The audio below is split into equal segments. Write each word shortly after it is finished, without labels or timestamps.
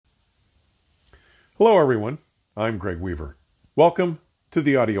Hello everyone, I'm Greg Weaver. Welcome to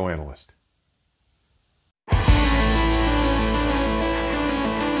The Audio Analyst.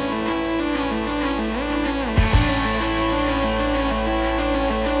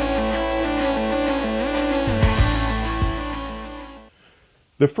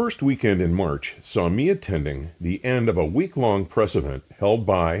 The first weekend in March saw me attending the end of a week-long press event held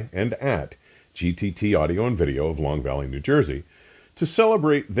by and at GTT Audio and Video of Long Valley, New Jersey, to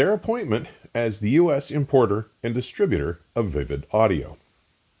celebrate their appointment as the U.S. importer and distributor of Vivid Audio.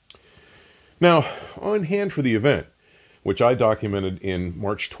 Now, on hand for the event, which I documented in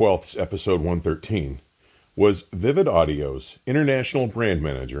March 12th's episode 113, was Vivid Audio's international brand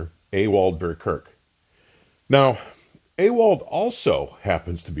manager, Ewald Verkerk. Now, Ewald also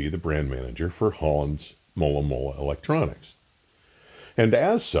happens to be the brand manager for Holland's Mola Mola Electronics. And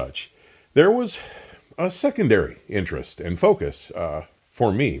as such, there was a secondary interest and focus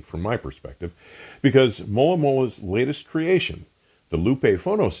for me, from my perspective, because Mola Mola's latest creation, the Lupe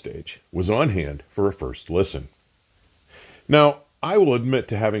Phono stage, was on hand for a first listen. Now, I will admit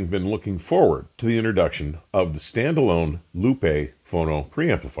to having been looking forward to the introduction of the standalone Lupe Phono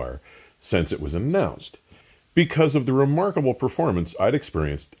Preamplifier since it was announced, because of the remarkable performance I'd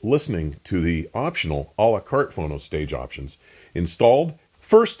experienced listening to the optional a la carte phono stage options installed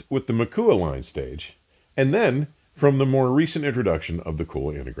first with the Makua line stage, and then from the more recent introduction of the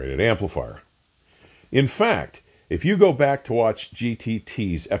Kula integrated amplifier. In fact, if you go back to watch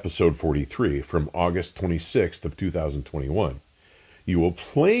GTT's episode 43 from August 26th of 2021, you will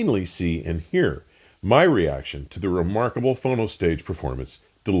plainly see and hear my reaction to the remarkable phono stage performance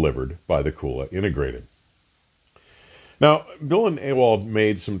delivered by the Kula integrated. Now, Bill and Ewald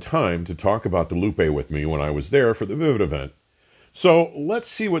made some time to talk about the Lupe with me when I was there for the Vivid event. So let's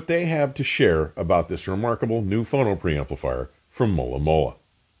see what they have to share about this remarkable new phono preamplifier from Mola Mola.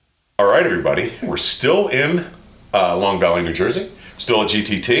 All right, everybody, we're still in Long Valley, New Jersey, still at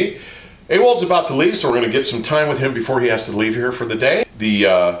GTT. Ewald's about to leave, so we're going to get some time with him before he has to leave here for the day.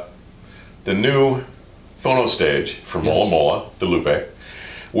 The new phono stage from Mola Mola, the Lupe,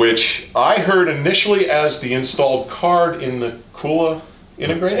 which I heard initially as the installed card in the Kula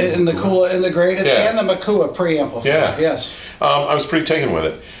integrated? In the Kula integrated and the Makua preamplifier, yes. I was pretty taken with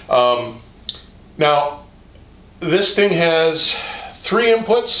it. Now, this thing has 3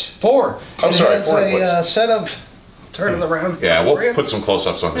 inputs? 4. I'm sorry, 4 inputs. It has a set of, turn it around. Yeah, we'll put some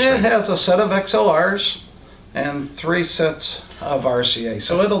close-ups on the screen. It has a set of XLRs and 3 sets of RCA.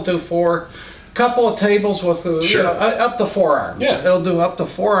 So it'll do 4, couple of tables with up to 4 arms. Yeah. It'll do up to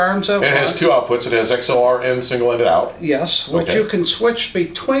 4 arms at once. And it has 2 outputs. It has XLR and single-ended out. Yes, which you can switch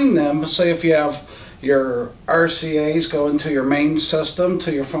between them. Say if you have your RCAs going to your main system,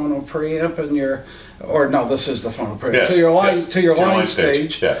 to your phono preamp, and your, or no, this is the phono preamp, to your line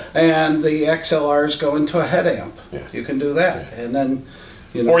stage, and the XLRs go into a head amp. Yeah. You can do that, and then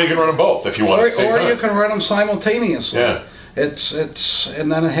or you can run them both if you want. Or you can run them simultaneously. Yeah.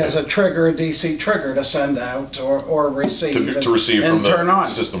 And then it has a trigger, a DC trigger to send out or receive to receive and from turn the on.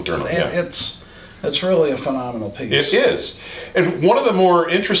 System turn on. It's really a phenomenal piece. It is, and one of the more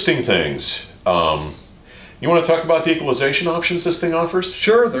interesting things. You want to talk about the equalization options this thing offers?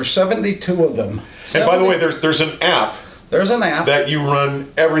 Sure, there's 72 of them. And by the way, there's an app. There's an app that you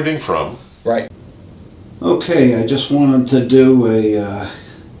run everything from. Right. Okay, I just wanted to do a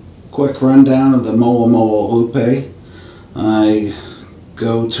quick rundown of the Mola Mola Lupe. I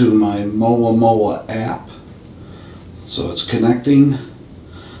go to my Mola Mola app, so it's connecting.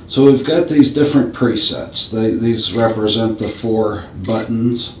 So we've got these different presets. These represent the 4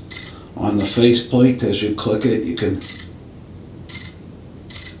 buttons on the faceplate. As you click it, you can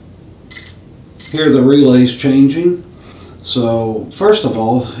hear the relays changing. So first of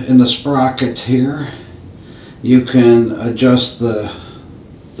all, in the sprocket here, you can adjust the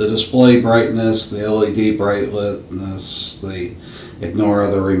display brightness, the LED brightness, the ignore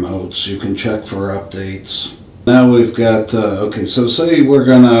other remotes. You can check for updates. Now we've got, okay, so say we're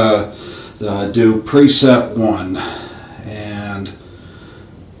gonna do preset 1, and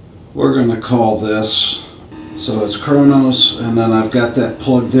we're gonna call this, so it's Kronos, and then I've got that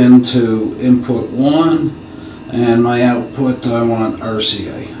plugged into input 1, and my output I want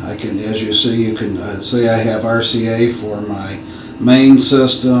RCA. I can, as you see, you can say I have RCA for my main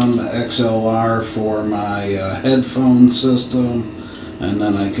system, XLR for my headphone system, and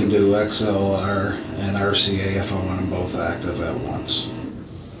then I can do XLR and RCA if I want them both active at once.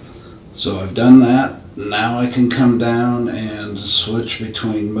 So I've done that. Now I can come down and switch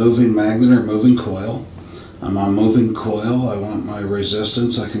between moving magnet or moving coil. I'm on moving coil. I want my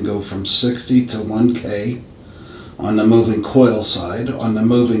resistance. I can go from 60 to 1K. on the moving coil side. On the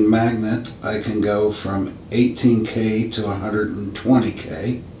moving magnet, I can go from 18K to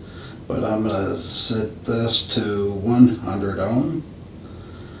 120K, but I'm going to set this to 100 ohm.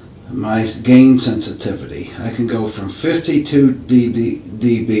 My gain sensitivity, I can go from 52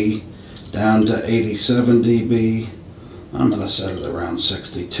 dB down to 87 dB. I'm going to set it around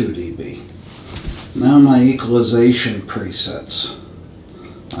 62 dB. Now my equalization presets.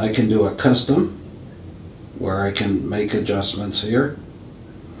 I can do a custom, where I can make adjustments here.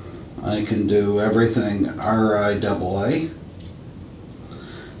 I can do everything RIAA.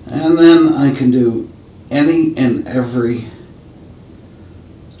 And then I can do any and every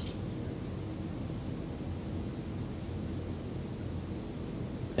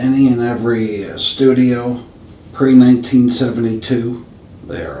studio pre-1972.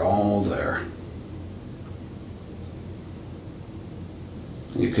 They are all there.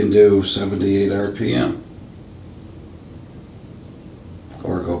 You can do 78 RPM.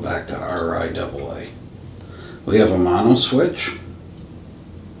 Or go back to RIAA. We have a mono switch.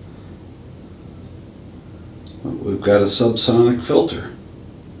 We've got a subsonic filter.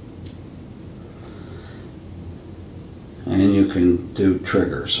 And you can do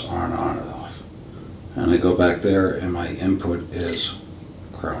triggers on and off. And I go back there and my input is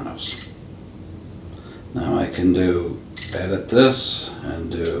Kronos. Now I can edit this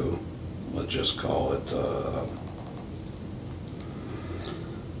and do, let's just call it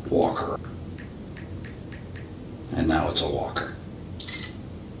Walker. And now it's a Walker.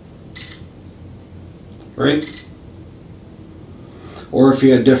 Right? Or if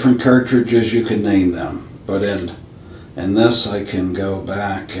you had different cartridges, you can name them. But in this, I can go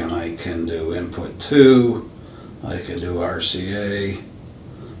back and I can do input 2, I can do RCA,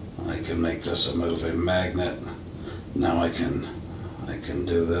 I can make this a moving magnet. Now I can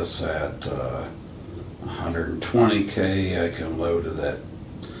do this at 120K, I can load it at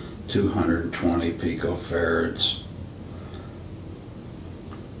 220 picofarads.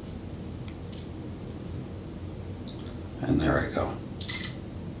 And there I go.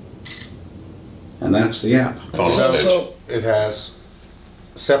 And that's the app. So it has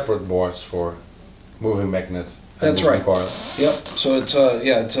separate boards for moving magnet and That's moving right. coil. Yep. So it's a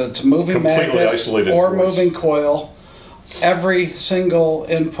moving Completely magnet isolated or boards. moving coil. Every single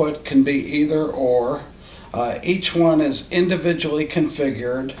input can be either or. Each one is individually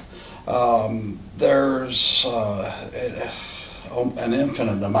configured. There's an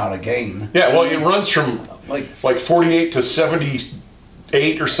infinite amount of gain. Yeah, well, it runs from like 48 to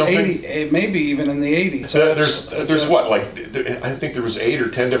 78 or something. 80, maybe even in the 80s. There's what, like, I think there was 8 or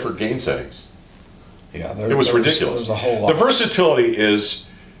 10 different gain settings. Yeah, It was ridiculous. There's a whole lot. The versatility is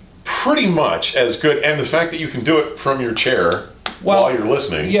pretty much as good, and the fact that you can do it from your chair while you're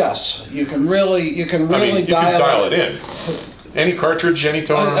listening. Yes, you can really I mean, you can dial it in. Any cartridge, any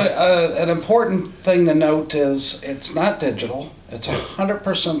toner. An important thing to note is it's not digital. It's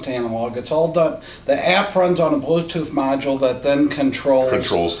 100% analog. It's all done. The app runs on a Bluetooth module that then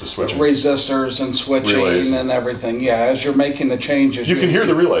controls the switching. Resistors and switching Relays. and everything. Yeah, as you're making the changes. You can hear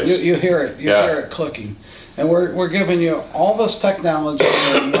the relays. You hear it. You hear it clicking. And we're giving you all this technology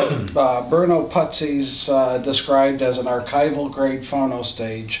that Bruno Puzzi's described as an archival grade phono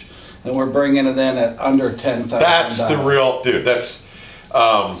stage. And we're bringing it in at under $10,000. That's the real, dude. That's,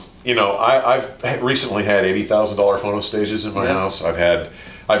 you know, I've recently had $80,000 phono stages in my house.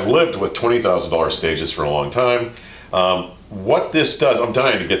 I've lived with $20,000 stages for a long time. What this does, I'm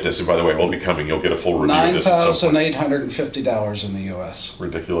dying to get this, and by the way, it will be coming. You'll get a full review of this at some point. $9,850 in the U.S.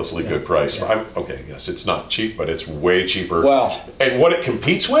 Ridiculously good price. Yeah. Okay, yes, it's not cheap, but it's way cheaper. Well, and what it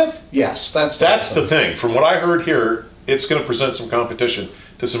competes with? Yes, that's the thing. From what I heard here, it's going to present some competition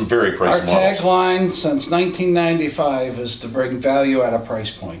to some very priced models. Our tagline since 1995 is to bring value at a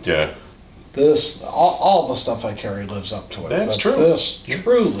price point. Yeah. This, all the stuff I carry lives up to it. That's true. This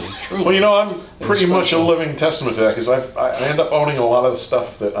truly. Well, you know, I'm pretty much a living testament to that because I end up owning a lot of the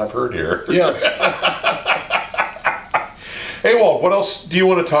stuff that I've heard here. Yes. Hey, Walt, what else do you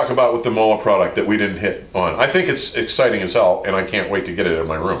want to talk about with the Mola product that we didn't hit on? I think it's exciting as hell, and I can't wait to get it in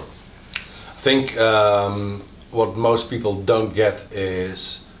my room. I think what most people don't get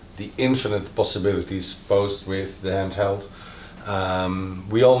is the infinite possibilities posed with the handheld.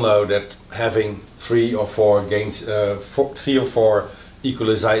 We all know that having 3 or 4 gains, 3 or 4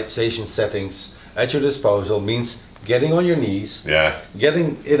 equalization settings at your disposal means getting on your knees,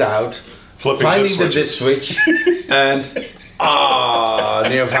 getting it out, flipping finding the disc switch, and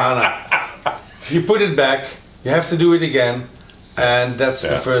nirvana. You put it back, you have to do it again, and that's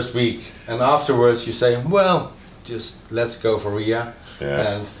the first week. And afterwards you say, well, just let's go for RIA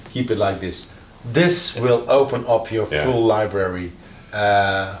and keep it like this. This will open up your Yeah. full library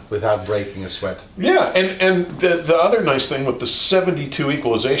without breaking a sweat. Yeah, and the other nice thing with the 72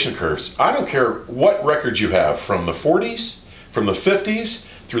 equalization curves, I don't care what records you have, from the 40s, from the 50s,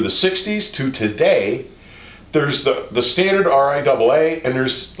 through the 60s to today, there's the standard RIAA, and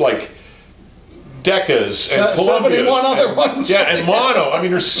there's like Decas and Columbias. 71 other ones. Yeah, and mono. I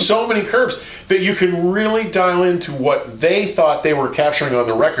mean, there's so many curves that you can really dial into what they thought they were capturing on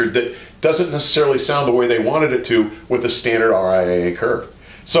the record that doesn't necessarily sound the way they wanted it to with the standard RIAA curve.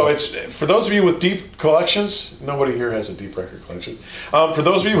 So it's, for those of you with deep collections, nobody here has a deep record collection. For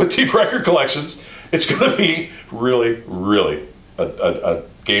those of you with deep record collections, it's going to be really, really a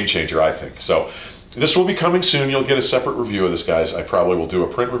game changer, I think. So this will be coming soon. You'll get a separate review of this, guys. I probably will do a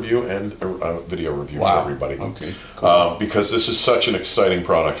print review and a video review for everybody. Okay, cool. Because this is such an exciting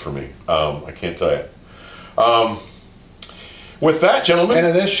product for me. I can't tell you. With that, gentlemen. And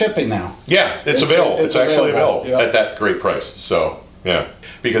it is shipping now. Yeah, it's available. It's actually available yeah. at that great price. So, yeah,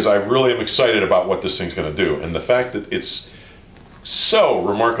 because I really am excited about what this thing's going to do. And the fact that it's so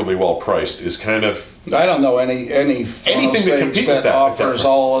remarkably well priced is kind of... I don't know anything that competes with that offers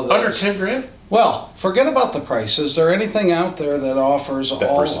all of this. Under 10 grand? Well, forget about the price. Is there anything out there that offers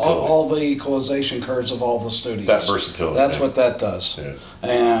versatility. all the equalization curves of all the studios? That versatility. That's yeah. what that does. Yeah.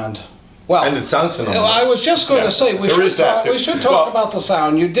 And, well... And it sounds phenomenal. I was just going to say, we should talk about the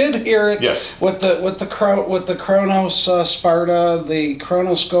sound. You did hear it Yes. with the Kronos Sparta, the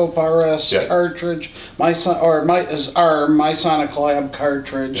Kronoscope RS cartridge, my Sonic Lab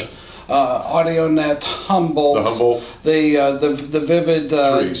cartridge. Yeah. AudioNet Humboldt, the Vivid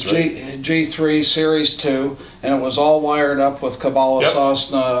G3 Series 2, and it was all wired up with Kabbalah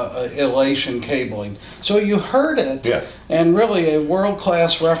Sosna elation cabling. So you heard it, and really a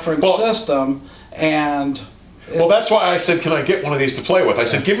world-class reference system. And well, that's why I said, can I get one of these to play with? I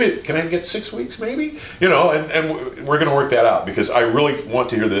said, can I get 6 weeks maybe? You know, and we're going to work that out, because I really want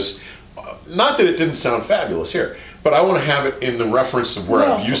to hear this. Not that it didn't sound fabulous here, but I want to have it in the reference of where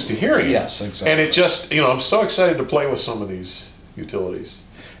I'm used to hearing it. Yes, exactly. And it just, you know, I'm so excited to play with some of these utilities,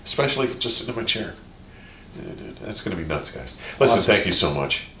 especially just sitting in my chair. That's going to be nuts, guys. Listen, thank you so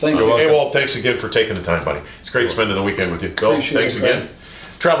much. Thank you. Hey, Walt, thanks again for taking the time, buddy. It's great spending the weekend with you. Bill, thanks again.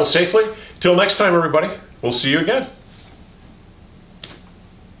 Travel safely. Till next time, everybody. We'll see you again.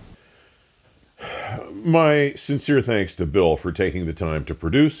 My sincere thanks to Bill for taking the time to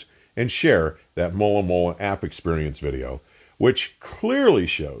produce and share that Mola Mola App experience video, which clearly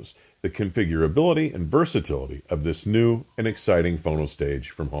shows the configurability and versatility of this new and exciting phono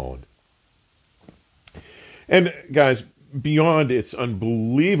stage from Holland. And guys, beyond its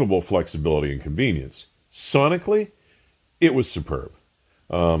unbelievable flexibility and convenience, sonically, it was superb.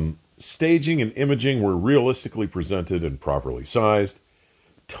 Staging and imaging were realistically presented and properly sized.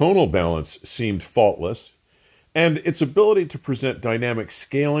 Tonal balance seemed faultless. And its ability to present dynamic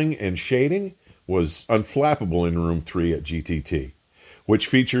scaling and shading was unflappable in Room 3 at GTT, which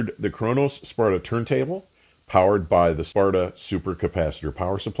featured the Kronos Sparta turntable, powered by the Sparta supercapacitor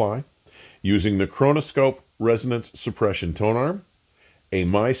power supply, using the Kronoscope resonance suppression Tonearrn, a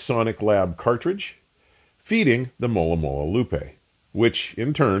My Sonic Lab cartridge, feeding the Mola Mola Lupe, which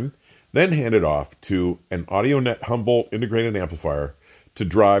in turn then handed off to an AudioNet Humboldt integrated amplifier to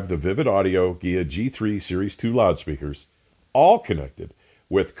drive the Vivid Audio Gia G3 Series 2 loudspeakers, all connected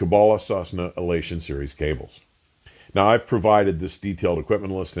with Kabbalah Sosna Elation Series cables. Now, I've provided this detailed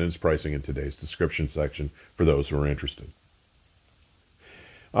equipment list and its pricing in today's description section for those who are interested.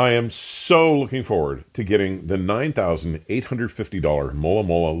 I am so looking forward to getting the $9,850 Mola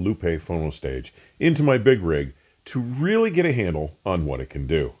Mola Lupe Phono Stage into my big rig to really get a handle on what it can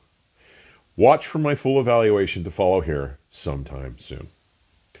do. Watch for my full evaluation to follow here sometime soon.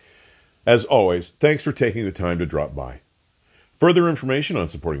 As always, thanks for taking the time to drop by. Further information on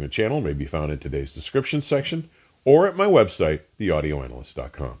supporting the channel may be found in today's description section or at my website,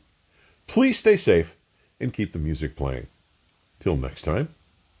 theaudioanalyst.com. Please stay safe and keep the music playing. Till next time,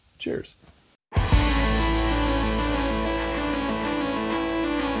 cheers.